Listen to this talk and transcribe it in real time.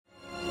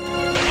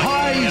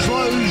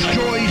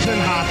joys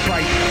and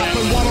heartbreak.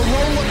 But what a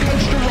roller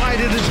coaster ride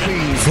it has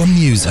been. From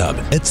News Hub,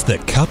 it's the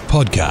Cup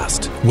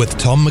Podcast with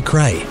Tom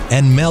McRae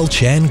and Mel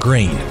Chan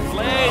Green.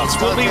 Flags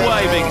will be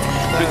waving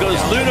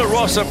because Luna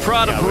Rossa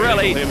Prada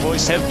Pirelli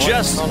have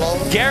just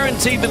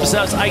guaranteed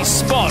themselves a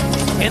spot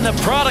in the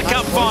Prada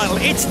Cup final.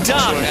 It's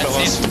done.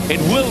 It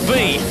will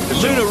be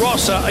Luna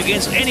Rossa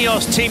against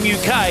Ineos Team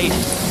UK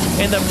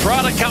in the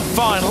Prada Cup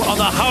final on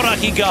the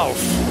Hauraki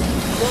Gulf.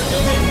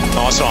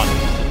 Nice one.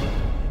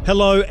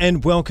 Hello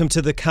and welcome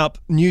to the Cup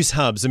News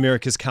Hub's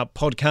America's Cup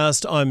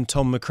podcast. I'm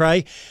Tom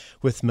McRae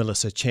with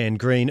Melissa Chan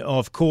Green,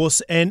 of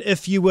course. And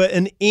if you were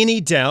in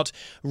any doubt,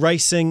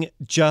 racing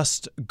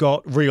just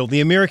got real. The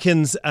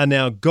Americans are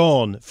now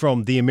gone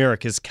from the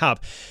America's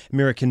Cup.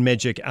 American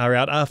Magic are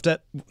out after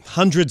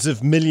hundreds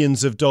of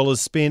millions of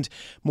dollars spent,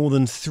 more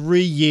than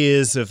 3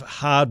 years of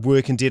hard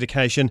work and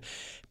dedication.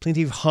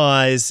 Plenty of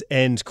highs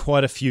and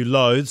quite a few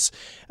lows.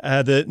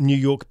 The New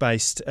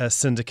York-based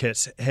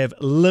syndicate have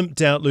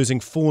limped out,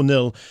 losing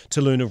 4-0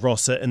 to Luna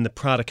Rossa in the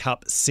Prada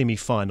Cup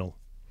semi-final.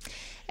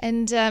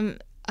 And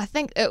I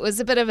think it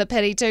was a bit of a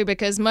pity too,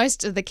 because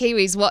most of the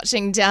Kiwis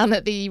watching down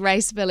at the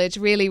race village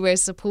really were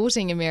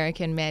supporting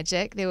American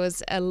Magic. There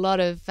was a lot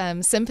of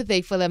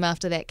sympathy for them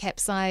after that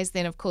capsize.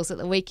 Then, of course, at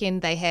the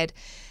weekend they had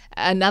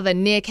another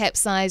near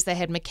capsize. They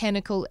had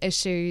mechanical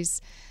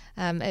issues.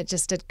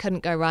 It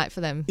couldn't go right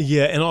for them.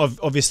 Yeah, and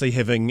obviously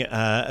having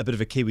a bit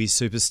of a Kiwi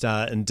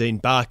superstar in Dean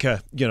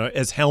Barker,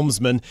 as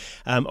helmsman,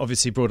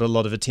 obviously brought a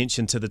lot of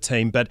attention to the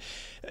team. But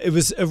it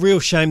was a real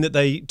shame that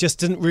they just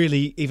didn't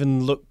really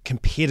even look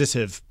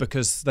competitive,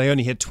 because they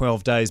only had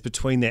 12 days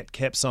between that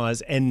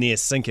capsize and near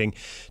sinking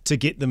to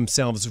get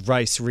themselves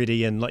race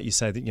ready. And like you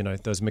say,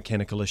 that those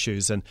mechanical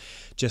issues and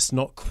just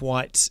not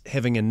quite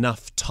having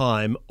enough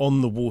time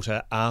on the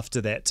water after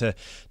that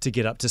to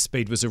get up to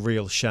speed was a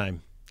real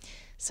shame.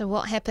 So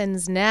what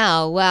happens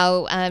now?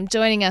 Well,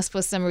 joining us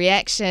for some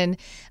reaction,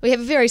 we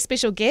have a very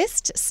special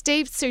guest,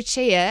 Steve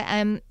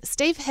Tsuchiya.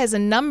 Steve has a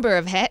number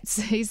of hats.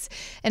 He's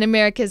an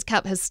America's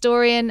Cup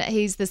historian.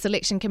 He's the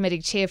selection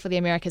committee chair for the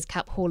America's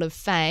Cup Hall of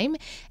Fame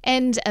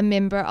and a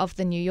member of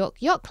the New York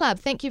Yacht Club.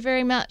 Thank you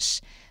very much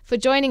for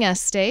joining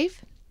us,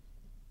 Steve.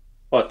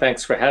 Well,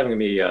 thanks for having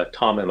me,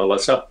 Tom and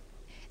Melissa.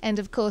 And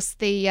of course,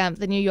 the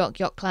New York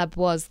Yacht Club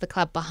was the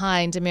club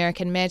behind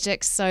American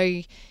Magic,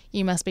 so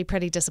you must be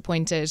pretty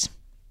disappointed.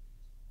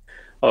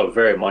 Oh,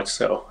 very much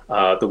so.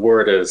 The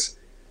word is,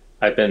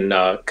 I've been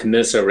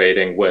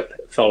commiserating with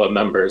fellow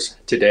members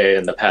today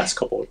and the past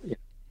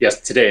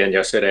today and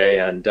yesterday,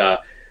 and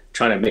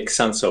trying to make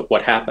sense of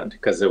what happened,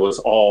 because it was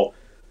all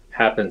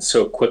happened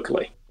so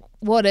quickly.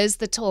 What is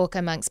the talk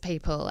amongst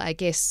people? I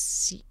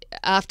guess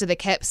after the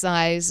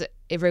capsize,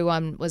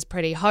 everyone was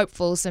pretty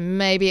hopeful, so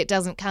maybe it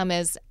doesn't come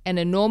as an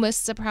enormous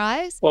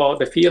surprise? Well,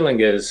 the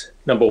feeling is,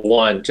 number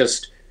one,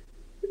 just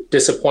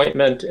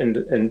disappointment,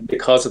 and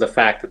because of the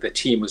fact that the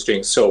team was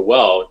doing so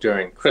well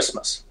during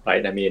Christmas,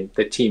 right? I mean,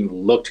 the team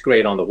looked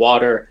great on the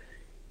water.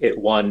 It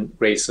won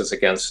races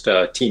against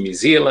Team New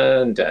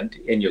Zealand and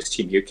Ineos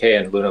Team UK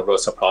and Luna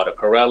Rossa Prada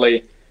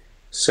Pirelli.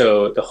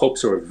 So the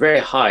hopes were very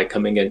high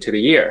coming into the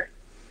year.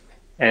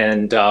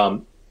 And,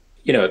 the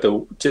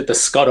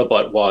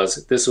scuttlebutt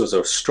was this was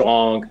a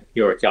strong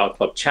New York Yacht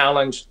Club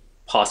challenge,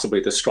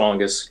 possibly the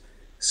strongest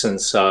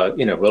since, they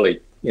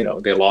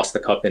lost the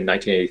cup in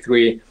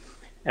 1983.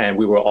 And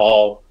we were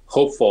all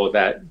hopeful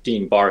that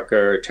Dean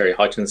Barker, Terry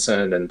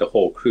Hutchinson, and the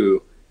whole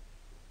crew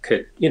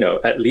could,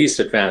 at least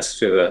advance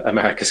to the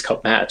America's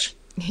Cup match.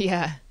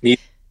 Yeah.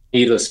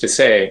 Needless to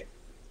say,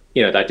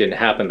 that didn't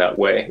happen that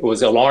way. It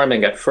was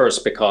alarming at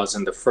first, because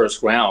in the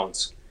first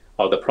rounds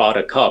of the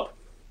Prada Cup,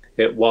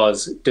 it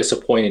was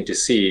disappointing to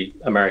see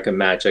American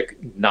Magic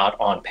not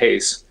on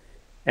pace.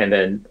 And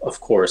then, of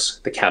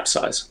course, the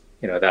capsize.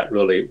 That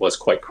really was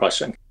quite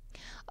crushing.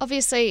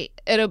 Obviously,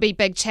 it'll be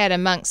big chat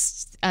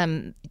amongst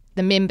the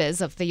members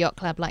of the yacht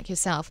club like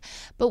yourself.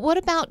 But what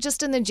about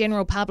just in the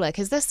general public?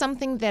 Is this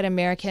something that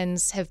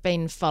Americans have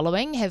been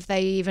following? Have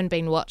they even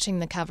been watching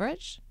the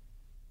coverage?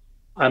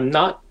 I'm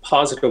not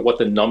positive what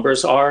the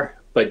numbers are,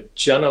 but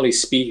generally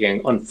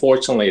speaking,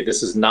 unfortunately,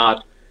 this is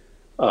not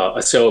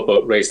a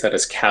sailboat race that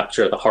has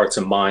captured the hearts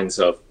and minds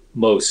of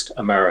most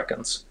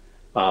Americans.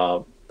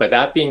 But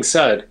that being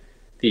said,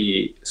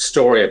 the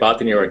story about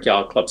the New York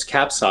Yacht Club's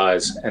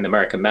capsize and the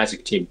American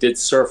Magic team did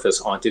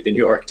surface onto the New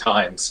York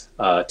Times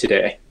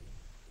today.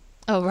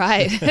 Oh,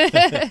 right.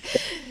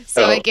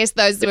 So I guess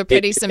those were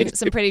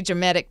some pretty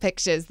dramatic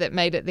pictures that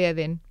made it there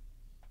then.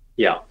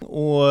 Yeah.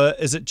 Or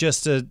is it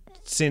just a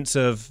sense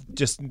of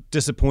just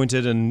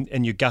disappointed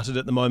and you're gutted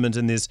at the moment,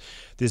 and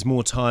there's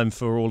more time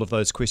for all of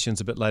those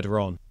questions a bit later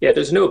on? Yeah,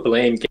 there's no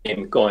blame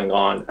game going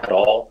on at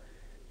all,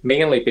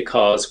 mainly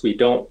because we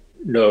don't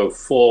know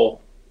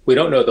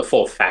the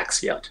full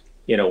facts yet.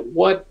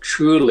 What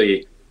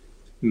truly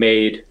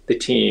made the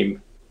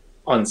team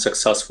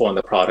unsuccessful in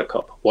the Prada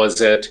Cup? Was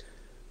it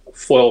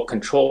foil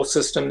control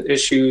system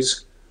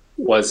issues?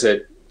 Was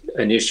it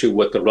an issue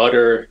with the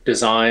rudder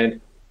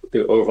design?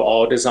 The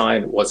overall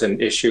design was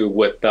an issue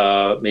with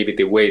maybe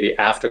the way the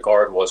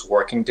afterguard was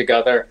working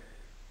together.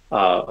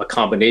 a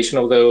combination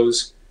of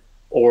those,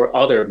 or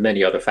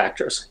many other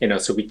factors.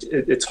 So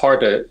it's hard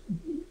to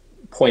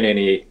point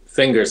any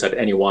fingers at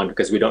anyone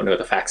because we don't know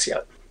the facts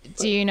yet.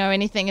 Do you know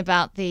anything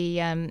about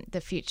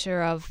the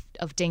future of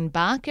Dean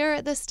Barker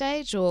at this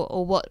stage,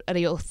 or what are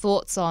your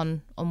thoughts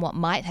on what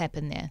might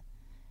happen there?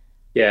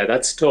 Yeah,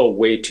 that's still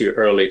way too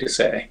early to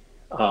say.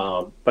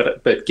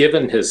 But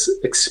given his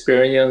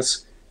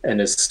experience and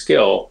his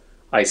skill,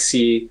 I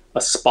see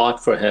a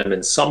spot for him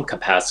in some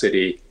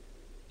capacity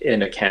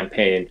in a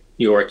campaign,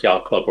 New York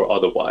Yacht Club or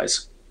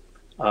otherwise.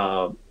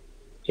 I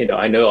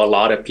know a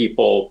lot of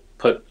people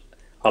put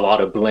a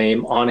lot of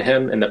blame on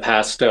him in the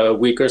past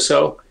week or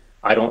so.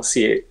 I don't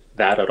see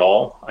that at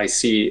all. I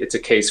see it's a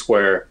case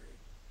where,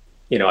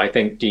 I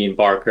think Dean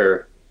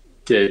Barker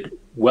did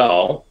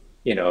well,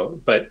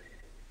 but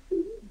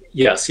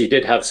yes, he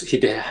did have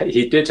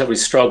a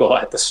struggle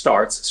at the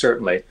starts,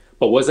 certainly.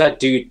 But was that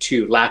due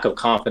to lack of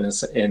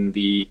confidence in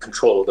the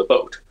control of the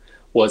boat?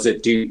 Was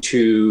it due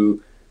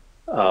to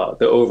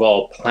the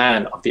overall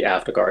plan of the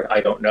afterguard?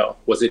 I don't know.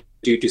 Was it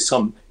due to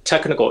some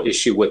technical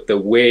issue with the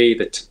way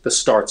that the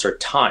starts are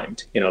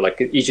timed?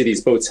 Like each of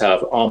these boats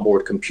have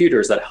onboard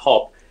computers that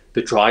help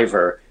the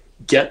driver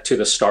get to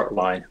the start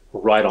line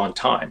right on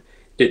time.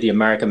 Did the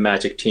American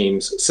Magic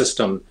team's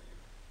system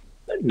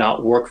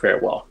not work very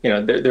well?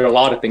 There are a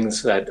lot of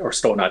things that are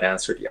still not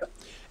answered yet.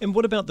 And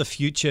what about the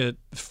future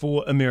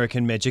for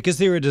American Magic? Is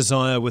there a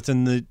desire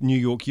within the New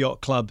York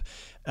Yacht Club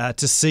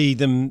to see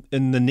them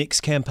in the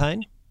next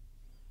campaign?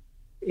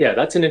 Yeah,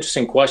 that's an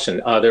interesting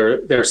question.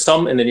 There are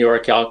some in the New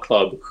York Yacht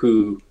Club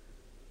who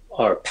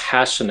are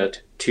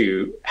passionate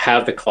to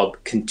have the club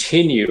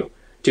continue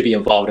to be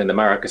involved in the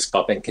America's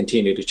Cup and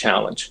continue to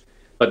challenge.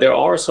 But there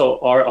also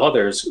are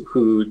others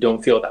who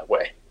don't feel that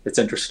way. It's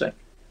interesting.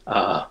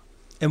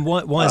 And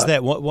why is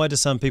that? Why do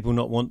some people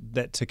not want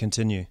that to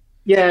continue?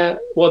 Yeah,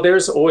 well,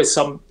 there's always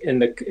some in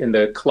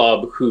the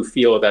club who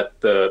feel that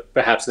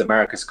perhaps the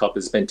America's Cup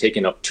has been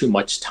taking up too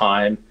much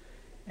time,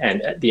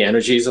 and the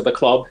energies of the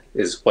club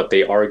is what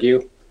they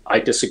argue. I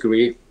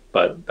disagree,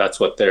 but that's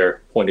what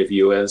their point of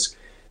view is.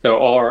 There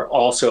are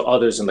also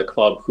others in the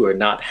club who are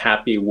not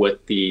happy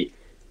with the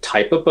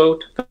type of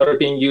boat that are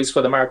being used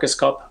for the America's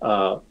Cup.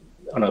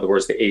 In other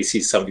words, the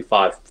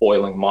AC-75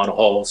 foiling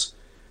monohulls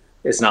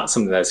is not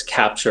something that's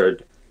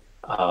captured,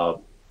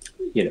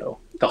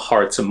 the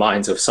hearts and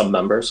minds of some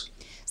members.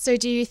 So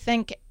do you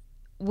think,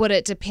 would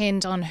it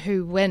depend on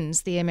who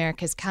wins the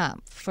America's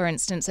Cup? For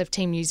instance, if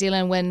Team New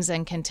Zealand wins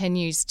and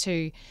continues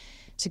to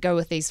go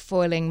with these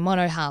foiling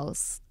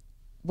monohulls,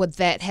 would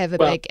that have a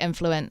big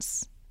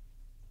influence?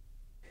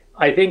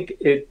 I think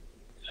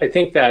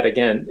that,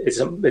 again,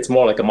 it's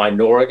more like a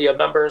minority of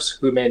members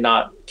who may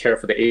not care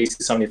for the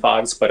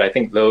AC-75s, but I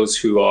think those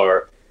who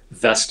are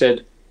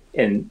vested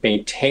in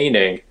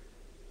maintaining,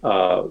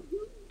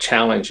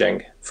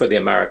 challenging for the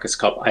America's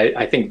Cup,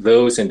 I think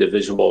those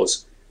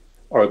individuals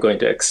are going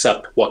to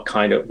accept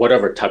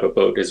whatever type of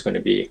boat is going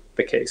to be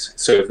the case.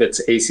 So if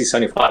it's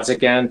AC-75s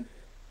again,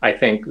 I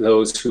think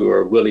those who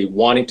are really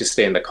wanting to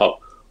stay in the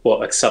Cup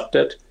will accept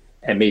it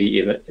and maybe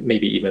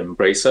even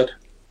embrace it.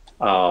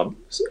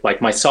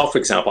 Like myself, for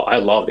example, I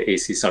love the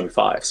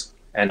AC-75s,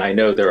 and I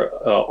know there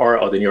are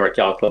other New York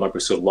Yacht Club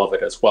members who love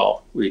it as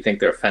well. We think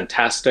they're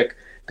fantastic.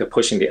 They're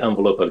pushing the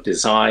envelope of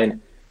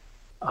design.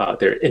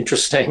 They're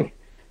interesting,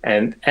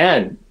 and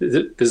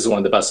this is one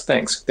of the best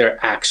things.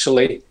 They're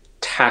actually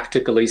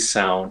tactically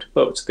sound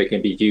boats. They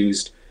can be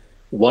used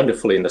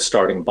wonderfully in the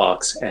starting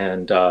box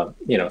and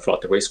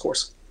throughout the race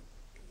course.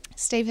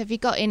 Steve, have you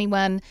got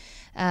anyone?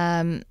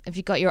 Have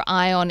you got your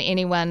eye on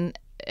anyone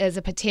as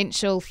a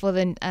potential for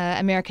the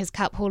America's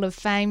Cup Hall of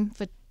Fame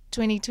for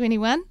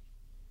 2021?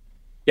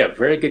 Yeah,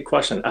 very good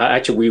question.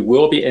 Actually, we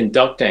will be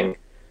inducting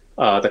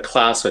the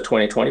class of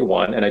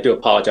 2021, and I do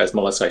apologize,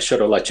 Melissa, I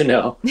should have let you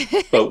know,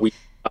 but we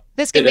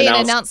this could be an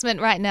announcement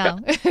right now.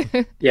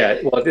 Yeah,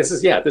 well, this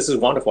is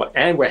wonderful,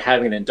 and we're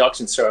having an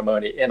induction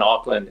ceremony in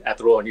Auckland at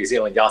the Royal New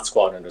Zealand Yacht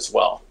Squadron as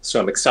well. So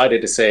I'm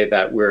excited to say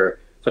that for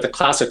the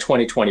class of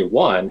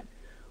 2021,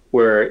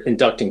 we're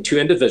inducting two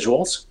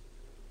individuals.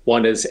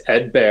 One is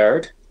Ed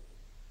Baird,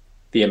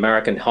 the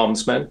American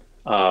helmsman,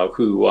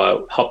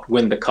 who helped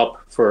win the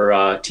Cup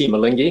for Team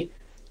Alinghi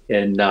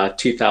in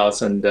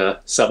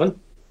 2007.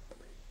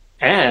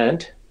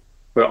 And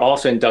we're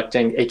also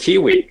inducting a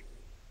Kiwi,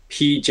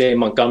 P.J.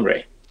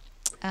 Montgomery,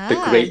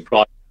 the great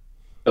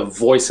the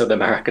voice of the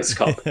America's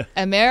Cup.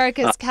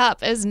 America's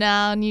Cup is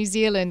now New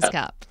Zealand's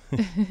Cup.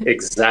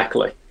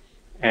 Exactly.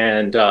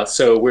 And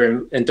so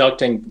we're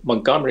inducting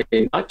Montgomery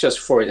not just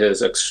for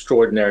his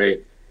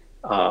extraordinary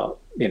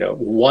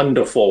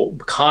wonderful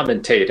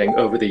commentating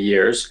over the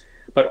years,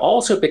 but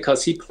also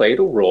because he played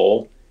a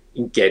role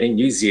in getting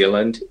New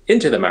Zealand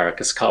into the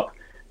America's Cup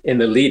in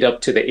the lead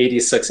up to the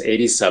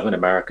 86-87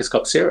 America's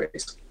Cup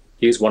Series.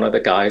 He was one of the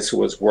guys who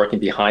was working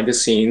behind the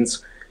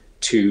scenes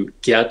to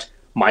get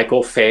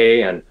Michael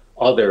Fay and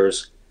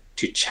others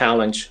to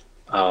challenge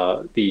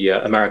the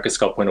America's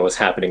Cup when it was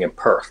happening in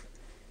Perth.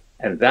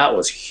 And that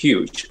was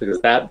huge because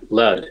that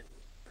led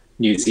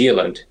New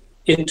Zealand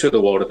into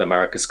the world of the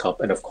America's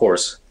Cup. And of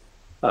course,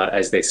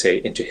 as they say,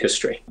 into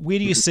history. Where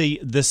do you see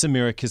this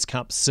America's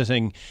Cup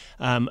sitting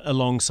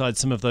alongside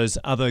some of those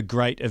other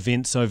great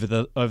events over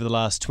the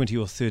last 20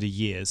 or 30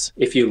 years?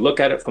 If you look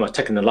at it from a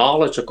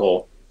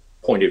technological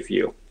point of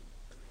view,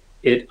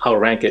 I'll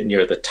rank it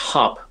near the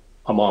top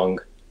among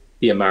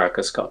the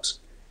America's Cups,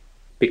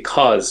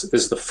 because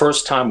this is the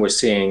first time we're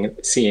seeing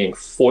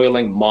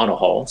foiling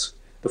monohulls,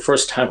 the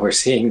first time we're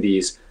seeing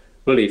these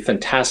really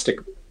fantastic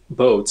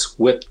boats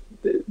with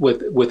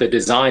a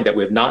design that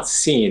we've not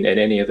seen in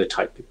any other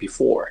type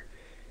before.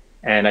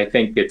 And I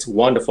think it's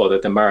wonderful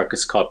that the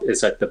America's Cup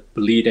is at the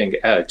bleeding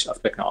edge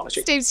of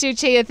technology. Steve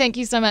Suchia, thank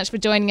you so much for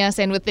joining us,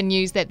 and with the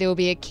news that there will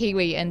be a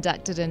Kiwi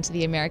inducted into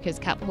the America's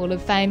Cup Hall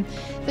of Fame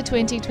for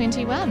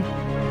 2021.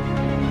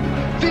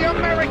 The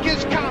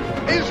America's Cup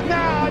is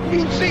now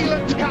New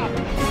Zealand's Cup.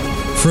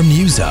 From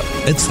NewsUp,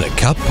 it's the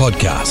Cup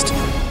Podcast.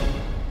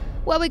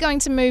 Well, we're going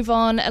to move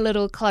on a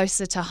little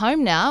closer to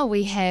home now.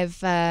 We have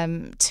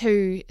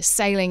two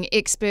sailing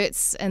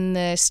experts in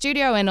the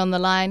studio and on the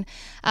line.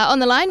 On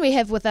the line, we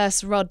have with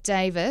us Rod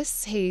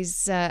Davis.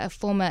 He's a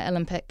former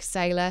Olympic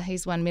sailor.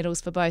 He's won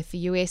medals for both the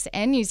US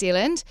and New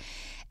Zealand.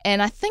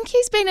 And I think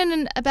he's been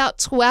in about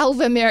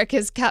 12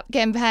 America's Cup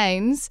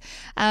campaigns,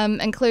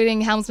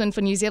 including helmsman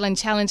for New Zealand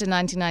Challenge in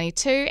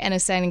 1992 and a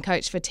sailing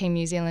coach for Team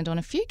New Zealand on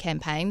a few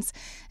campaigns,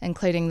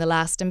 including the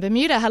last in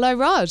Bermuda. Hello,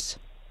 Rod.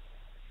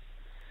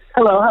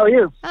 Hello, how are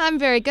you? I'm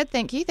very good,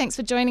 thank you. Thanks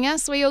for joining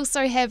us. We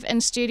also have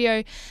in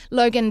studio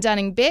Logan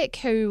Dunning-Beck,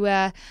 who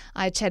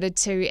I chatted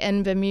to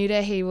in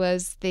Bermuda. He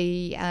was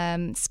the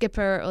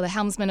skipper or the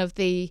helmsman of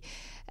the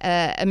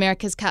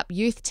America's Cup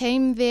youth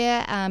team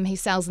there. He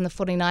sails in the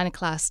 49er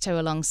class too,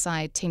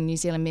 alongside Team New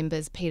Zealand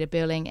members Peter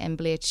Burling and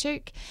Blair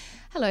Tuke.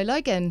 Hello,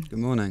 Logan. Good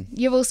morning.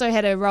 You've also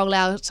had a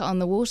rollout on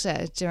the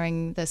water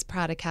during this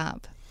Prada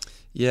Cup.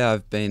 Yeah,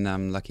 I've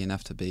been lucky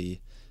enough to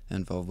be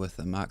involved with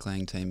the Mark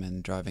Lang team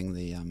and driving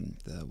the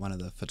one of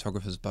the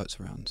photographers' boats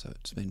around, so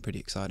it's been pretty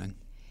exciting.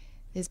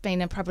 There's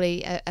been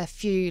probably a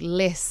few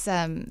less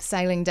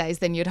sailing days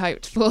than you'd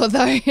hoped for,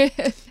 though.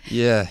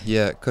 Yeah,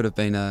 it could have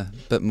been a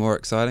bit more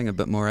exciting, a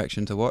bit more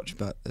action to watch,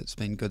 but it's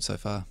been good so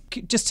far.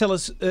 Just tell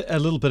us a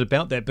little bit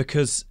about that,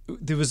 because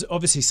there was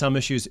obviously some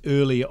issues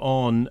early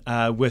on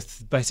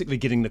with basically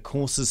getting the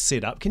courses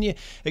set up. Can you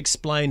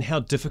explain how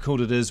difficult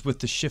it is with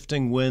the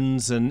shifting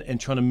winds and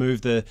trying to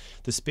move the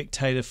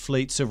spectator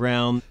fleets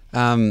around?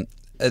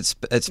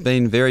 It's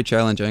been very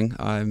challenging.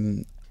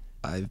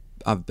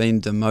 I've been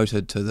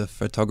demoted to the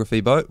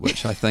photography boat,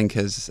 which I think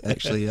is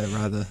actually a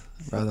rather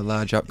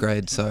large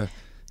upgrade. So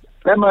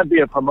that might be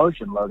a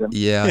promotion, Logan.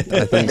 Yeah,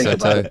 I think so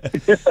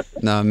too.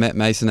 No, Matt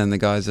Mason and the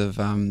guys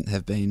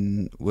have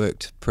been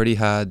worked pretty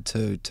hard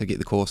to get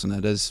the course, and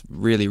it is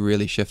really,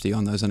 really shifty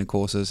on those inner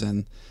courses,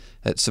 and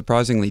it's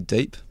surprisingly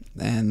deep,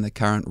 and the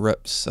current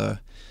rips. So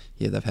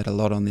yeah, they've had a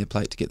lot on their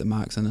plate to get the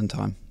marks in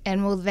time.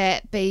 And will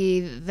that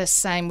be the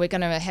same? We're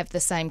going to have the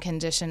same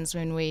conditions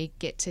when we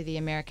get to the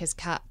America's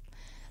Cup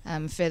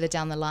further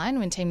down the line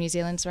when Team New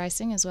Zealand's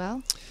racing as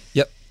well?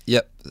 Yep.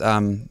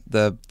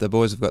 The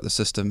boys have got the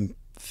system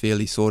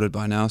fairly sorted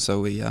by now, so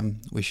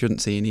we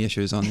shouldn't see any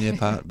issues on their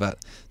part, but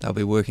they'll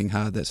be working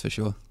hard, that's for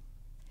sure.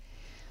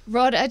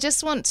 Rod, I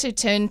just want to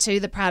turn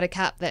to the Prada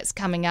Cup that's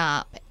coming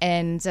up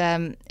and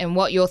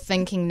what you're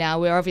thinking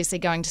now. We're obviously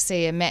going to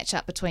see a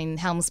match-up between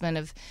helmsman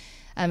of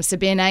Sir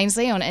Ben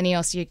Ainslie on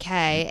Ineos UK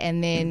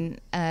and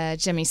then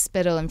Jimmy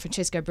Spittle and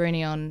Francesco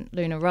Bruni on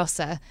Luna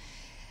Rossa.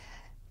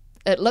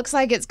 It looks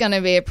like it's going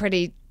to be a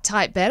pretty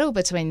tight battle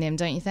between them,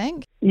 don't you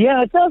think?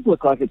 Yeah, it does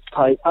look like it's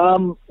tight.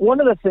 One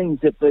of the things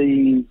that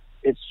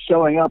it's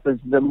showing up is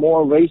the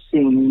more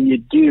racing you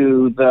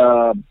do,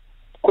 the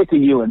quicker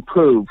you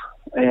improve,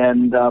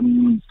 and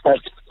that's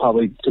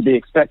probably to be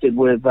expected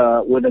with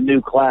a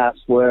new class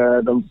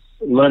where the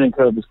learning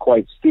curve is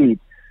quite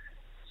steep.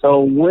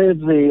 So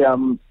with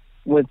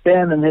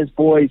Ben and his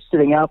boys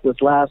sitting out this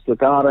last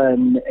regatta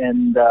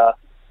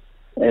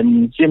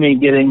and Jimmy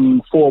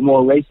getting 4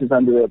 more races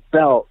under their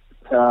belt,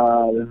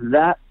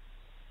 that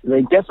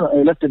they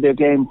definitely lifted their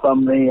game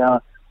from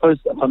the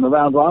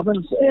round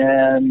robins,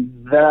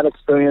 and that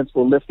experience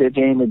will lift their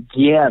game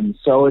again.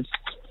 So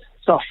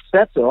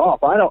bets are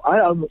off. I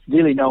don't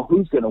really know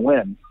who's going to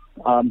win.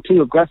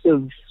 2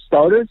 aggressive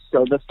starters,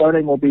 so the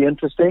starting will be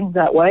interesting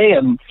that way,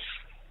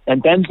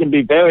 and Ben can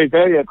be very,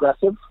 very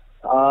aggressive.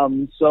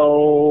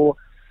 So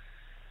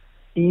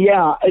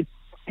yeah, it's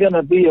going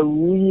to be a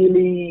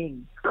really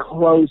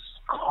close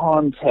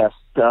contest.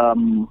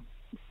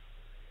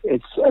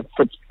 It's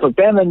for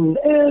Ben and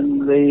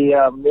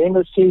the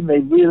English team. They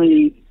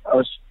really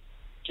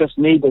just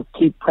need to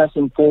keep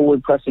pressing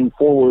forward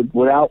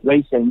without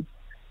racing,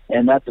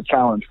 and that's a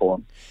challenge for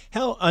them.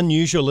 How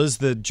unusual is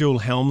the dual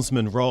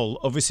helmsman role?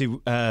 Obviously,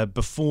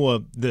 before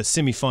the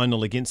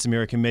semi-final against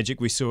American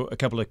Magic, we saw a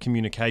couple of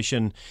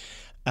communication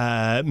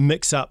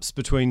mix-ups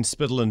between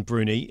Spittle and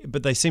Bruni,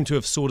 but they seem to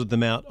have sorted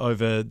them out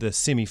over the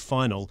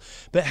semi-final.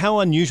 But how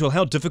unusual,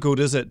 how difficult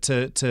is it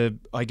to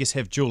I guess,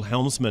 have dual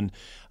helmsmen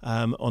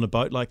on a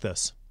boat like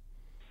this?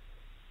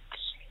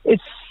 It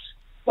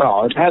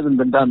hasn't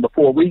been done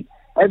before.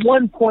 At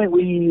one point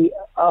we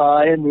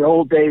In the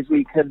old days,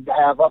 we could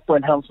have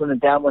upwind helmsmen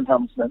and downwind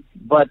helmsmen,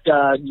 but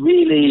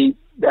really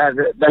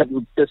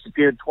that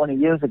disappeared 20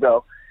 years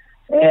ago.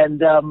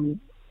 And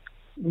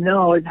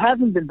no, it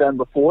hasn't been done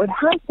before. It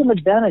has some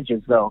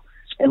advantages, though.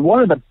 And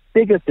one of the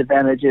biggest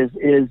advantages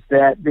is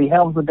that the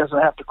helmsman doesn't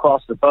have to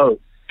cross the boat.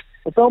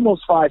 It's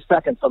almost 5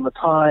 seconds from the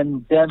time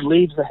Ben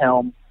leaves the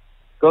helm,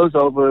 goes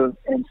over,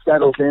 and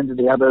settles into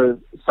the other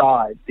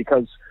side,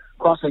 because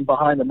crossing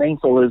behind the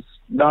mainsail is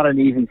not an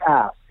easy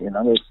task.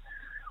 There's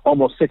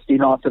almost 60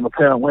 knots of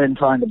apparent wind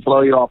trying to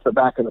blow you off the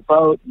back of the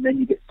boat, and then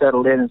you get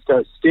settled in and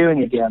start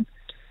steering again.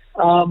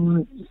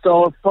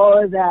 So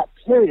for that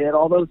period,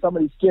 although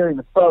somebody's steering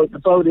the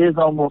boat is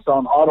almost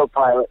on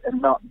autopilot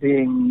and not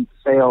being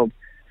sailed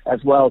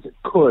as well as it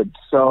could.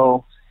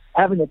 So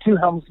having the two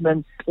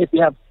helmsmen, if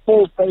you have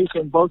full faith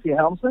in both your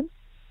helmsmen,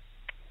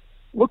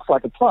 looks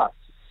like a plus.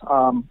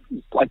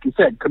 Like you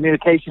said,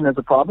 communication is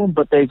a problem,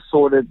 but they're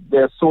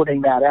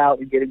sorting that out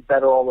and getting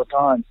better all the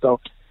time. So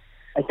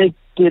I think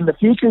in the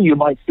future you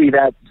might see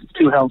that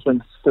two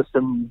helmsman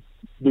system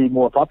be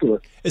more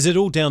popular. Is it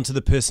all down to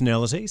the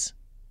personalities,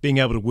 being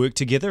able to work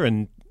together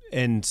and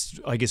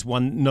I guess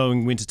one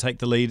knowing when to take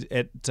the lead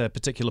at a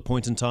particular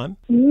point in time?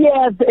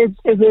 Yeah, it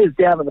is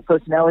down to the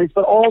personalities,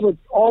 but all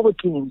the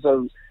teams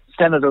are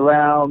centered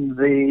around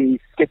the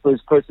skipper's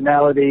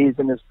personalities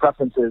and his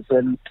preferences,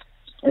 and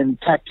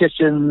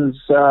tacticians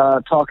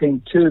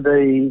talking to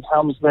the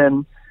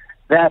helmsman.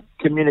 That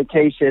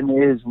communication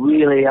is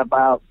really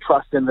about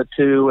trust in the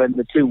two and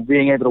the two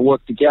being able to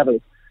work together.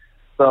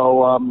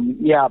 So,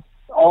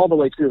 all the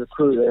way through the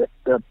crew,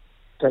 the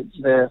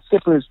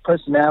skipper's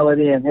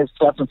personality and his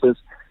preferences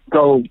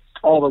go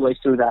all the way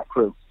through that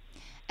crew.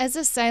 As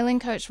a sailing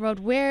coach, Rod,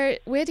 where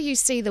do you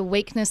see the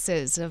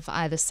weaknesses of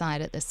either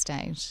side at this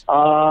stage?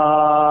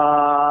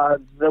 The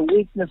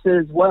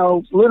weaknesses,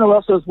 well, Luna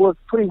Rossa's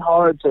worked pretty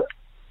hard to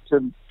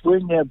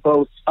bring their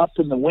boats up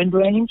in the wind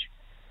range.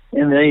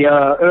 In the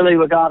early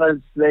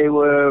regattas, they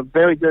were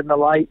very good in the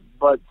light,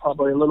 but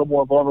probably a little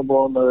more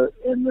vulnerable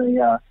in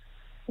the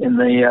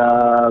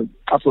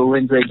upper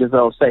wind ranges,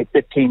 I'll say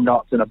 15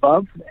 knots and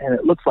above. And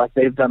it looks like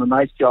they've done a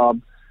nice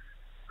job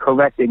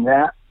correcting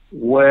that,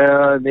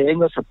 where the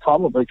English will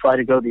probably try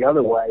to go the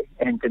other way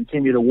and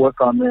continue to work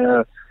on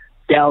their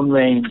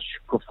downrange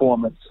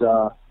performance.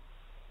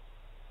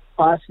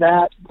 Past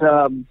that,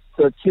 the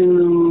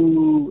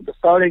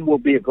starting will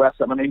be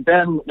aggressive. I mean,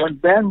 when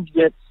Ben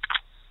gets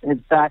his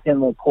back in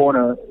the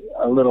corner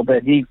a little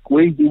bit, we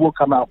will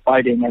come out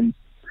fighting, and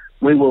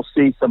we will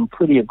see some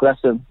pretty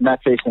aggressive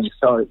match racing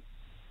start.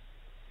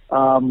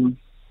 Logan's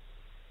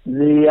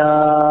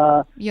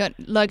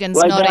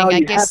right nodding.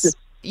 I guess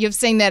you've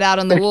seen that out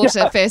on the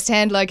water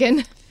firsthand,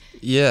 Logan.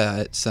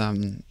 Yeah,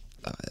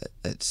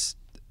 it's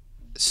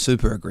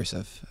super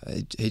aggressive.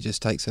 He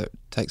just takes it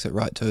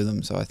right to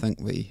them. So I think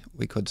we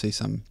could see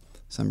some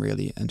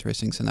really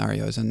interesting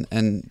scenarios,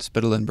 and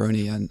Spittle and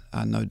Bruni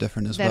are no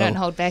different as well. They don't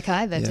hold back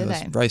either, do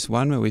they? Race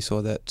 1 where we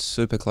saw that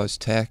super close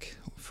tack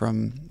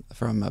from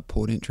a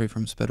port entry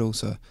from Spittle.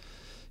 So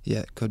yeah,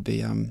 it could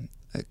be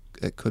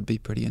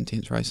pretty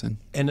intense racing.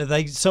 And are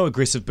they so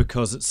aggressive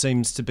because it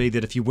seems to be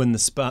that if you win the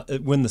start,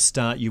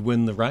 you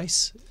win the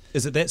race?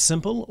 Is it that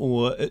simple,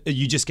 or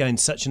you just gain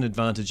such an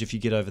advantage if you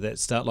get over that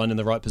start line in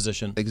the right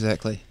position?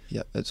 Exactly.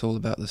 Yep, it's all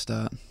about the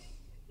start.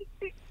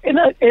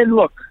 And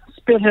look,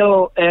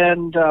 Spithill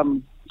and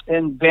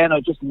Ben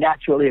are just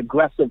naturally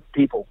aggressive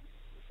people,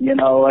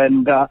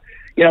 and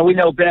we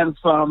know Ben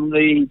from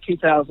the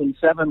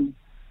 2007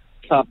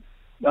 Cup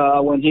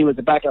when he was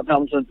the backup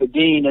helmsman for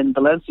Dean in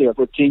Valencia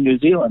with Team New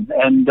Zealand,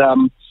 and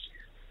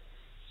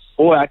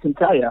boy, I can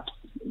tell you,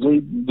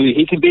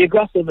 he can be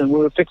aggressive, and we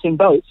were fixing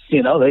boats,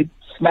 they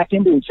smack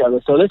into each other,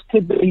 so this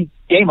could be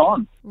game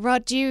on.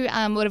 Rod, you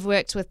would have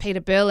worked with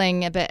Peter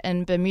Burling a bit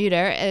in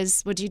Bermuda.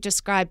 Would you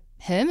describe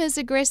him as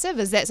aggressive?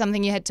 Is that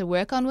something you had to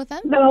work on with him?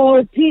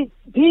 No, Pete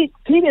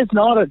is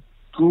not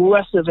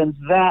aggressive in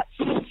that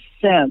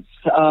sense.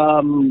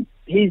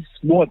 He's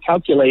more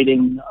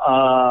calculating.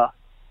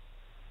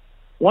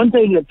 One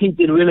thing that Pete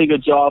did a really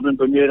good job in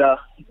Bermuda,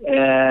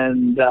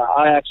 and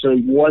I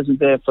actually wasn't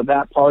there for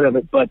that part of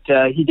it, but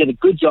he did a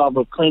good job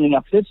of cleaning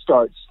up his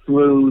starts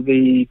through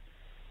the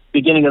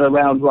beginning of the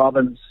round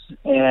robins,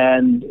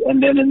 and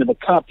then into the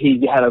Cup.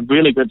 He had a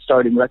really good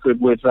starting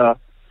record with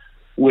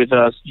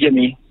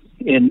Jimmy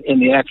in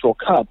the actual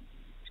Cup,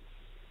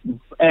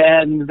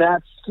 and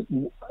that's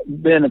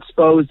been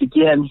exposed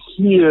again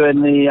here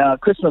in the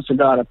Christmas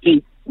regatta.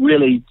 Pete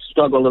really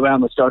struggled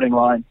around the starting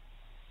line,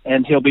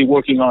 and he'll be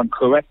working on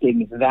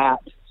correcting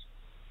that,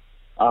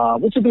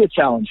 which will be a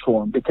challenge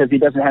for him because he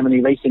doesn't have any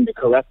racing to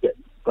correct it,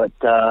 but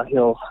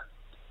he'll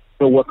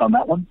work on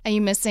that one. Are you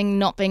missing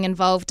not being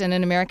involved in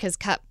an America's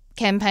Cup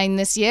campaign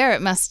this year?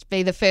 It must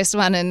be the first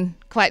one in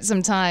quite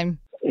some time.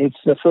 It's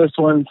the first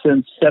one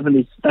since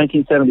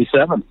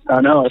 1977. I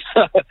know.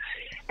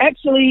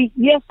 Actually,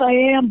 yes, I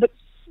am, but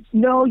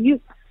no.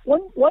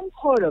 One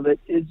part of it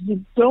is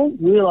you don't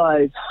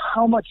realize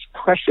how much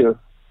pressure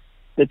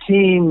the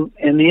team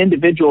and the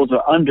individuals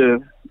are under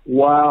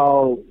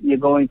while you're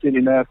going through the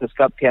America's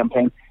Cup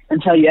campaign.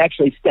 until you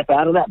actually step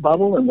out of that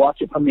bubble and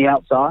watch it from the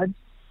outside.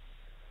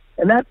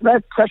 And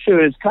that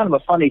pressure is kind of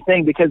a funny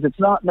thing because it's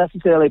not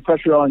necessarily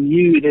pressure on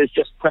you. There's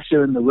just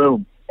pressure in the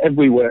room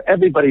everywhere.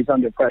 Everybody's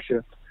under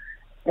pressure.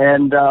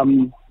 And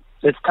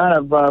it's kind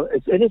of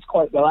it is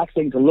quite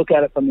relaxing to look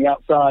at it from the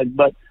outside,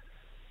 but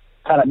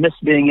kind of miss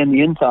being in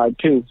the inside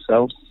too.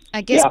 So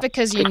I guess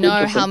because you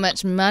know how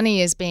much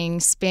money is being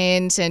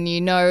spent, and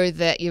you know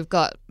that you've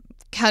got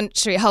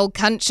whole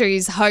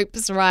countries'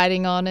 hopes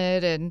riding on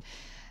it, and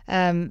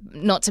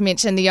not to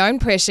mention the own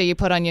pressure you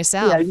put on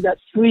yourself. Yeah, you've got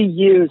 3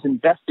 years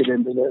invested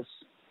into this.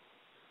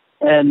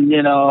 And,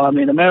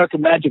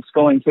 American Magic's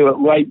going through it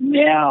right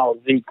now,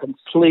 the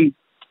complete,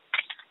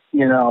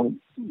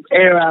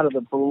 air out of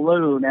the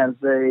balloon as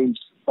they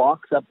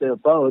box up their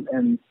boat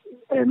and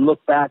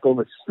look back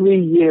over 3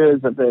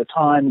 years of their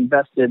time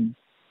invested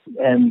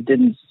and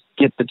didn't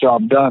get the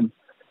job done.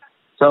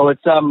 So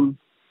it's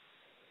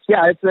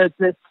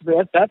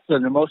that's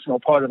an emotional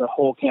part of the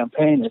whole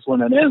campaign is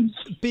when it ends.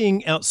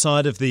 Being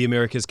outside of the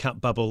America's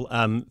Cup bubble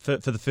for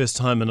the first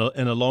time in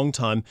a long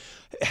time,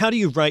 how do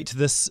you rate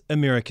this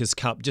America's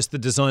Cup? Just the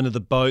design of the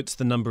boats,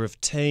 the number of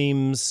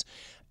teams,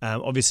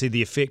 obviously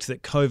the effect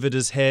that COVID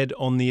has had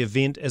on the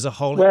event as a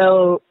whole?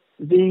 Well,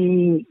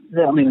 the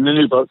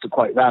new boats are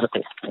quite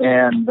radical,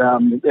 and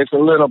it's a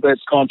little bit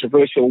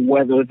controversial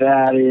whether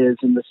that is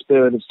in the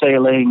spirit of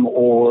sailing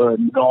or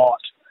not,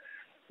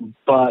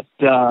 but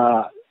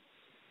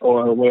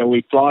or where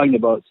we're flying the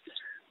boats.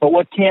 But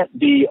what can't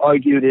be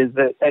argued is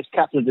that as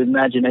captured the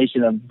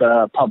imagination of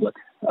the public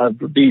of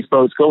these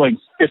boats going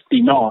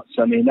 50 knots.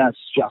 I mean, that's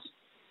just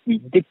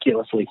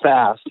ridiculously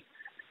fast,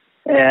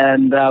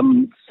 and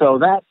so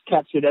that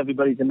captured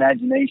everybody's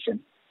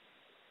imagination.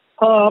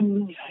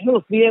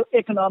 Look, the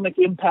economic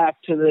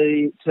impact to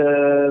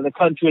the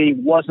country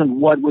wasn't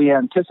what we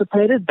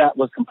anticipated. That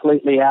was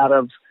completely out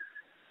of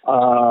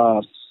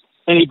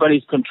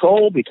anybody's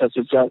control because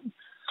we've got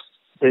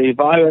the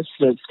virus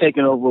that's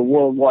taken over a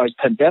worldwide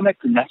pandemic,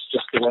 and that's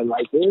just the way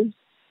life is.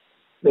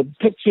 The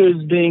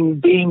pictures being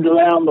beamed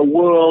around the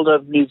world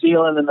of New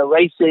Zealand and the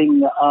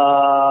racing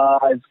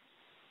has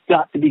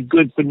got to be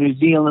good for New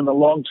Zealand in the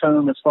long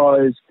term as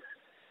far as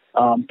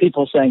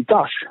people saying,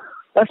 gosh,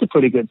 that's a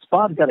pretty good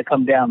spot. I've got to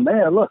come down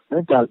there. Look,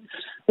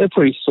 they're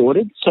pretty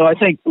sorted. So I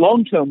think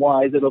long-term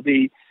wise, it'll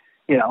be,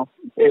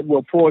 it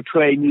will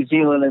portray New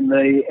Zealand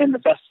in the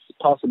best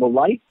possible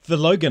light. For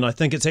Logan, I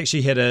think it's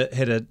actually had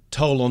a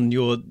toll on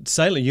your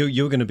sailing.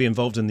 You were going to be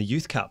involved in the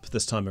Youth Cup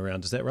this time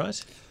around. Is that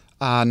right?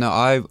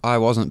 No, I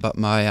wasn't, but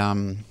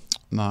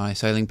my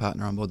sailing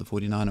partner on board the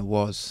 49er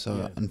was.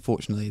 So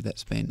unfortunately,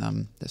 that's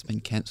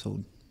been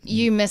cancelled.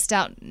 You missed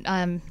out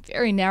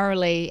very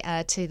narrowly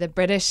to the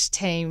British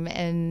team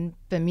in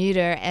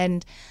Bermuda.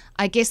 And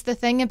I guess the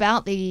thing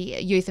about the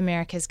Youth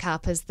America's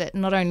Cup is that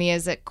not only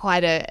is it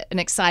quite an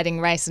exciting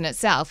race in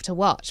itself to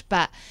watch,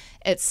 but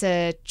it's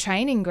a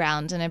training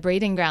ground and a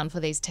breeding ground for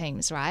these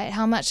teams, right?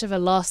 How much of a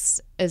loss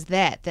is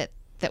that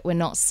we're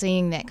not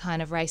seeing that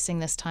kind of racing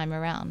this time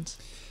around?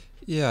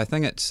 Yeah, I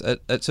think it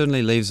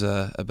certainly leaves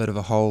a bit of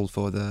a hole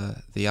for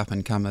the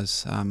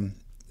up-and-comers.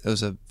 It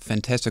was a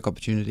fantastic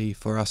opportunity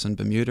for us in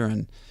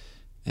Bermuda,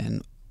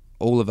 and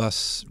all of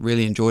us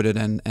really enjoyed it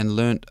and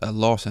learnt a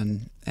lot,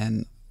 and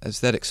it's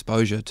that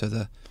exposure to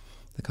the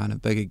kind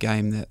of bigger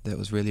game that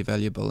was really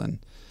valuable. And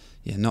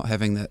not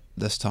having that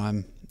this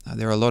time,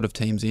 there are a lot of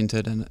teams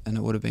entered, and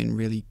it would have been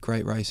really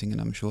great racing, and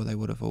I'm sure they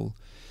would have all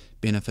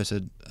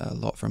benefited a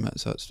lot from it.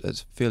 So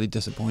it's fairly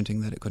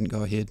disappointing that it couldn't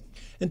go ahead.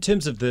 In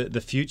terms of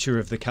the future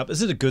of the Cup,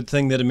 is it a good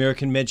thing that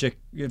American Magic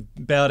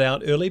bowed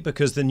out early?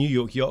 Because the New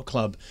York Yacht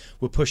Club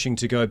were pushing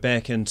to go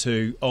back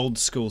into old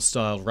school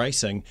style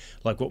racing,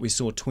 like what we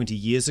saw 20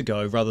 years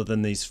ago, rather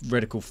than these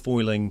radical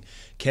foiling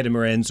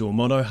catamarans or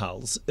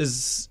monohulls.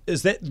 Is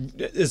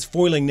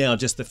foiling now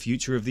just the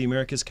future of the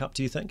America's Cup,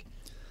 do you think?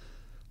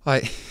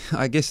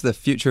 I guess the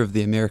future of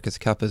the America's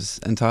Cup is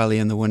entirely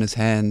in the winner's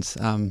hands.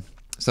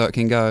 So it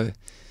can go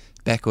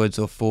backwards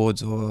or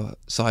forwards or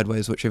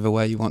sideways, whichever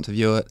way you want to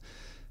view it.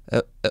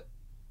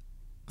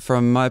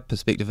 From my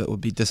perspective, it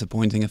would be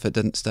disappointing if it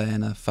didn't stay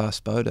in a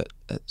fast boat. It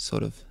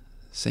sort of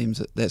seems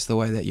that that's the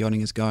way that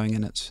yachting is going,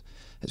 and it's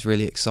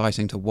really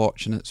exciting to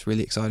watch, and it's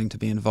really exciting to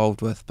be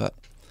involved with. But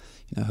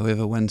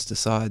whoever wins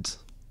decides.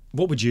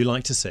 What would you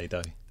like to see,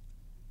 though?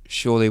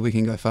 Surely we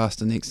can go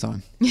faster next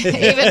time.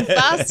 Even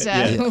faster?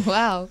 Yeah.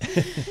 Wow.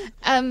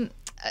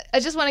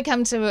 I just want to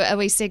come to a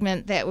wee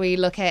segment that we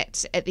look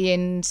at the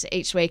end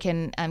each week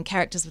in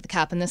Characters of the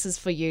Cup, and this is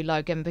for you,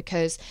 Logan,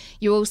 because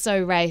you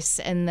also race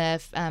in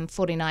the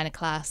 49er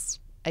class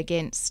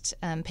against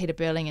Peter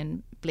Burling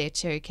and Blair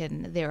Tuke,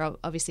 and they're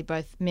obviously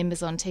both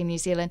members on Team New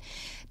Zealand.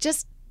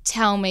 Just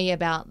tell me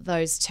about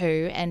those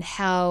two and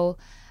how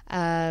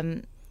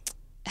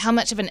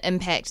much of an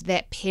impact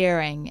that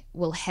pairing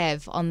will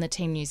have on the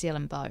Team New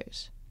Zealand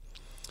boat.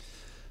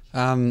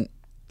 Well,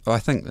 I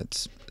think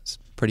it's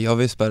pretty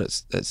obvious, but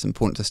it's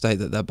important to state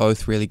that they're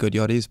both really good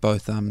yachties.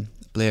 Both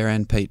Blair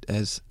and Pete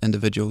as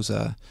individuals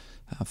are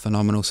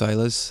phenomenal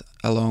sailors,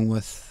 along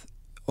with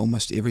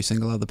almost every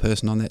single other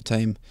person on that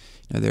team.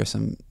 There are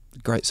some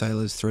great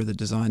sailors through the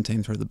design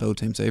team, through the build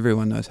team, so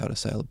everyone knows how to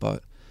sail a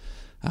boat.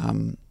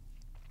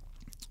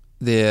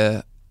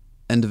 Their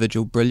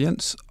individual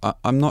brilliance,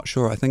 I'm not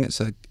sure. I think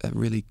it's a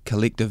really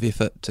collective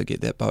effort to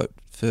get that boat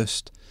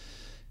first,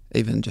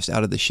 even just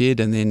out of the shed,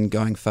 and then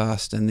going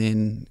fast, and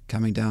then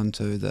coming down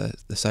to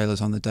the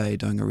sailors on the day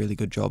doing a really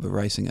good job of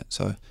racing it.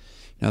 So,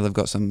 they've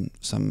got some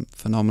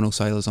phenomenal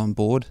sailors on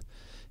board,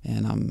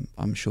 and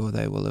I'm sure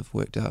they will have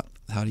worked out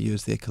how to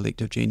use their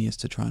collective genius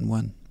to try and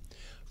win.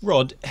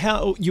 Rod,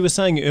 how you were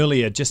saying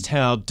earlier just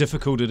how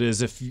difficult it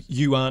is if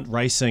you aren't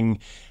racing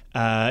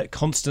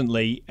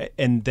constantly,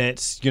 and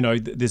that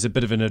there's a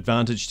bit of an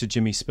advantage to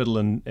Jimmy Spittle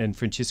and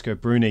Francesco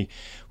Bruni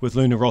with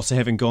Luna Rossa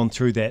having gone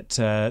through that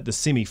the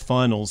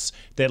semi-finals.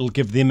 That'll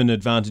give them an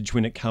advantage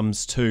when it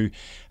comes to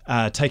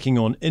taking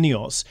on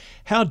Ineos.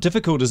 How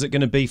difficult is it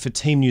going to be for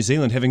Team New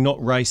Zealand, having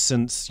not raced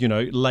since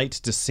late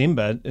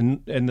December,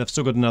 and they've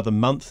still got another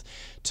month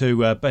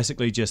to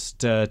basically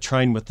just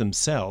train with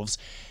themselves?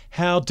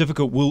 How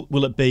difficult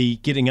will it be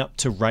getting up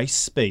to race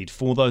speed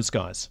for those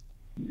guys?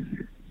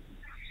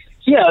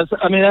 Yeah,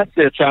 I mean, that's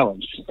their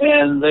challenge.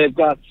 And they've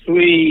got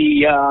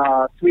three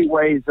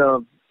ways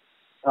of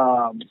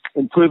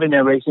improving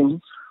their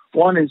racing.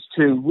 One is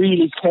to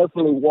really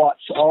carefully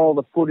watch all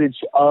the footage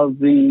of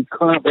the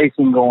current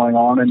racing going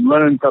on and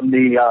learn from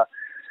the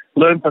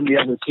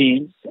other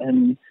teams,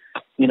 and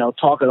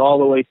talk it all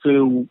the way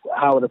through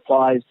how it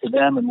applies to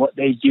them and what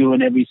they do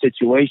in every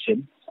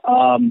situation.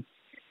 And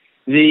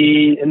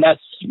that's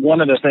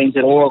one of the things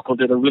that Oracle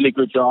did a really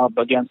good job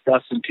against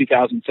us in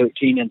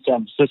 2013 in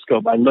San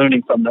Francisco, by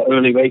learning from the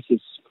early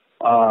races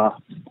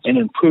and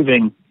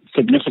improving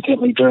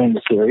significantly during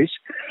the series.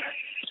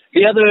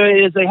 The other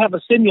is they have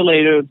a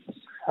simulator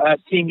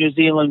at Team New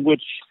Zealand,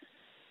 which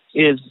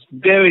is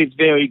very,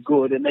 very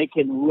good, and they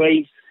can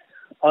race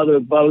other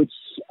boats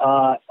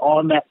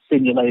on that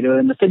simulator.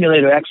 And the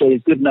simulator actually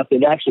is good enough that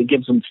it actually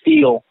gives them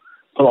feel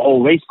for the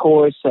whole race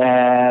course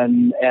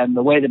and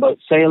the way the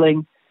boat's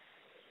sailing.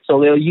 So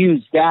they'll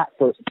use that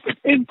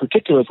in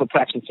particular for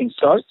practicing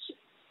starts.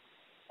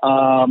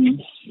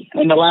 And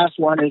the last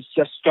one is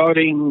just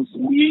starting.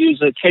 We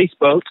use a chase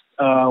boat,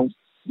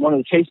 one of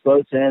the chase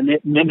boats, and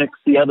it mimics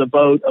the other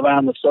boat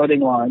around the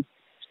starting line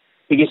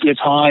to get your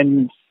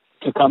time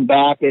to come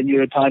back and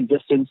your time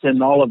distance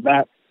and all of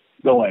that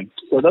going.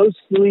 So those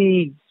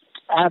three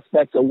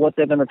aspects are what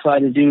they're going to try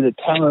to do to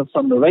counter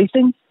from the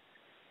racing.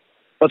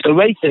 But the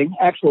racing,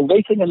 actual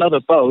racing another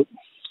boat,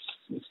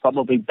 is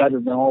probably better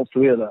than all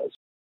three of those.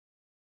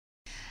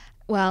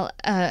 Well,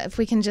 if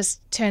we can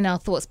just turn our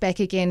thoughts back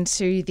again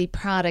to the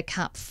Prada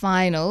Cup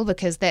final,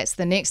 because that's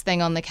the next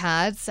thing on the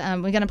cards.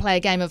 We're going to play a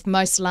game of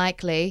most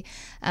likely.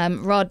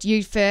 Rod,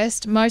 you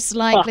first. Most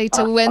likely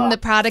to win the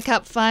Prada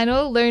Cup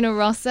final, Luna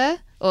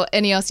Rossa or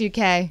Ineos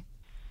UK?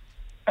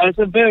 It's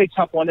a very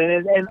tough one,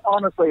 and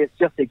honestly, it's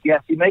just a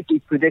guess. You make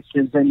these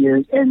predictions,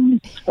 and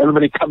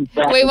everybody comes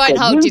back. We won't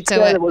hold you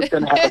to it. What's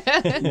going to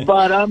happen.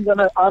 But I'm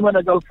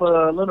gonna go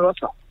for Luna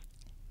Rossa.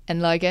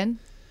 And Logan?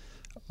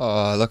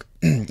 Oh, look,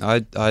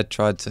 I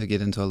tried to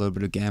get into a little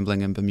bit of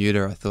gambling in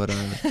Bermuda. I thought I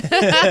would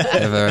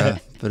have a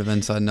bit of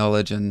inside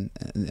knowledge, and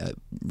it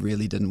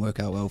really didn't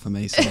work out well for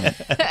me. So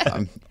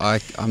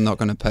I'm not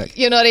going to pick.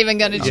 You're not even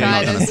going to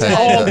try this.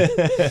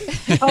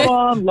 Come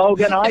on,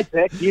 Logan, I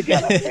pick. You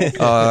got to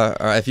pick. All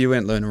right, if you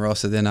went Luna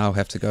Rossa, then I'll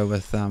have to go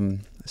with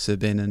Sir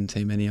Ben and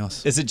Team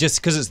Ineos. Is it just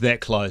because it's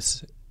that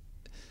close?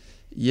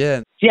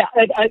 Yeah. Yeah,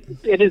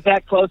 it is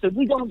that close, and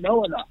we don't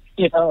know enough.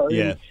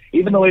 Yeah.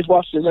 Even though we've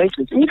watched the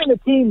races, even the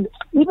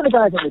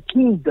guys on the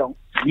team don't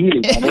really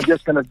know. They're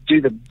just going to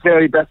do the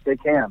very best they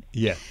can.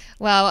 Yeah.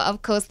 Well,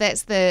 of course,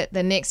 that's the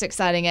next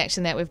exciting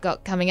action that we've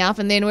got coming up,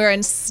 and then we're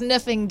in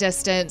sniffing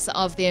distance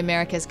of the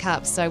America's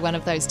Cup. So one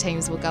of those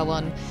teams will go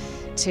on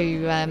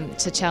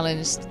to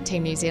challenge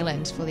Team New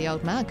Zealand for the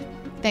old mug.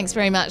 Thanks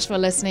very much for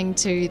listening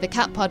to the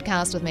Cup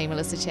podcast with me,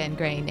 Melissa Chan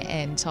Green,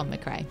 and Tom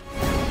McRae.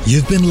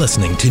 You've been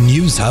listening to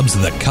News Hub's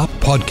The Cup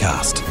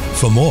podcast.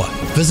 For more,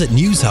 visit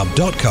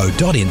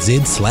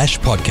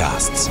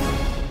newshub.co.nz/podcasts.